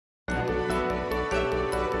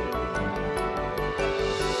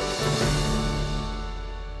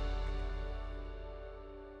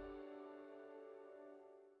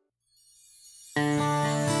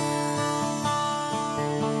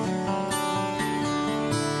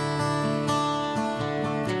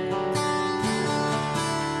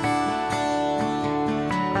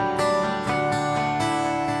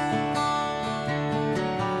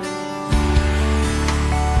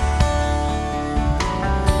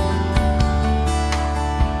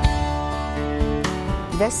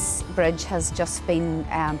This bridge has just been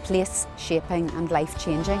place-shaping and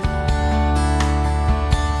life-changing.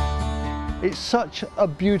 It's such a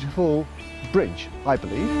beautiful bridge, I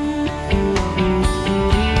believe.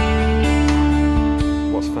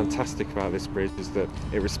 What's fantastic about this bridge is that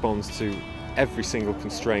it responds to every single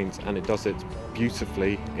constraint, and it does it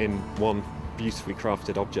beautifully in one beautifully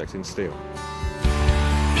crafted object in steel.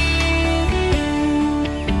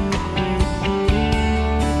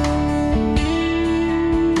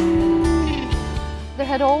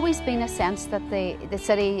 There had always been a sense that the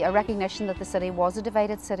city, a recognition that the city was a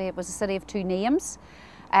divided city. It was a city of two names,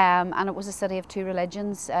 and it was a city of two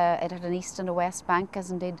religions. It had an east and a west bank,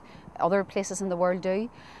 as indeed other places in the world do.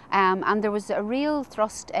 And there was a real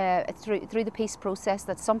thrust through the peace process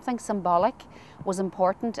that something symbolic was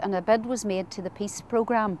important, and a bid was made to the peace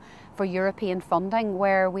programme for European funding,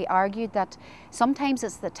 where we argued that sometimes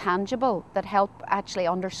it's the tangible that help actually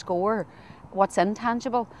underscore what's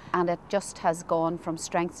intangible, and it just has gone from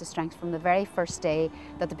strength to strength from the very first day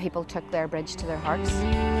that the people took their bridge to their hearts.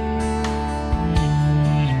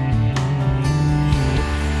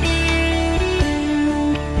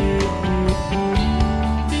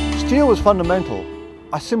 Steel was fundamental.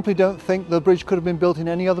 I simply don't think the bridge could have been built in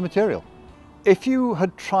any other material. If you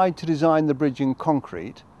had tried to design the bridge in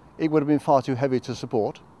concrete, it would have been far too heavy to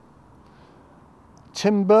support.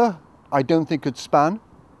 Timber, I don't think could span.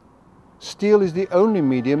 Steel is the only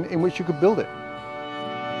medium in which you could build it.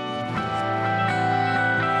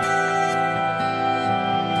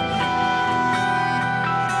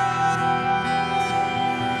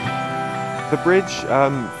 The bridge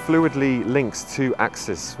fluidly links two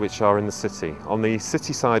axes which are in the city. On the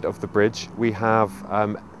city side of the bridge we have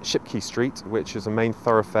Shipquay Street, which is a main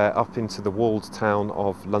thoroughfare up into the walled town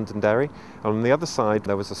of Londonderry. And on the other side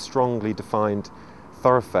there was a strongly defined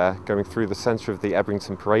thoroughfare going through the centre of the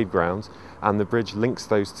Ebrington Parade Ground, and the bridge links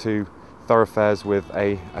those two thoroughfares with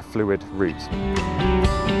a fluid route.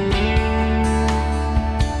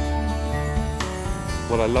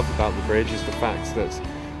 What I love about the bridge is the fact that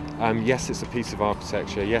yes, it's a piece of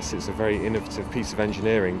architecture, yes, it's a very innovative piece of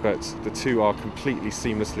engineering, but the two are completely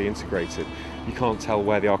seamlessly integrated. You can't tell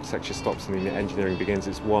where the architecture stops and the engineering begins.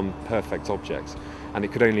 It's one perfect object, and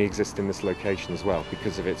it could only exist in this location as well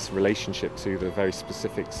because of its relationship to the very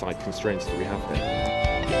specific site constraints that we have here.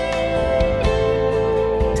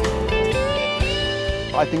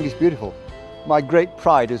 I think it's beautiful. My great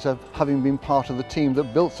pride is of having been part of the team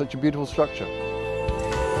that built such a beautiful structure.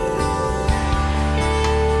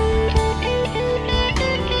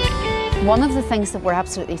 One of the things that we're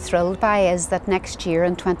absolutely thrilled by is that next year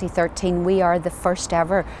in 2013 we are the first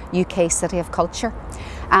ever UK City of Culture,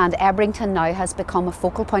 and Ebrington now has become a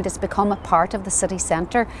focal point. It's become a part of the city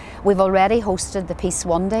centre. We've already hosted the Peace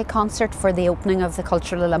One Day concert for the opening of the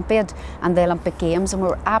Cultural Olympiad and the Olympic Games, and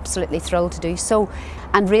we're absolutely thrilled to do so.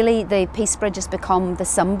 And really the Peace Bridge has become the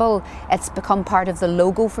symbol, it's become part of the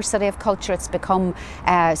logo for City of Culture, it's become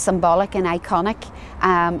symbolic and iconic,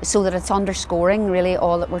 so that it's underscoring really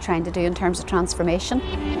all that we're trying to do in terms of transformation.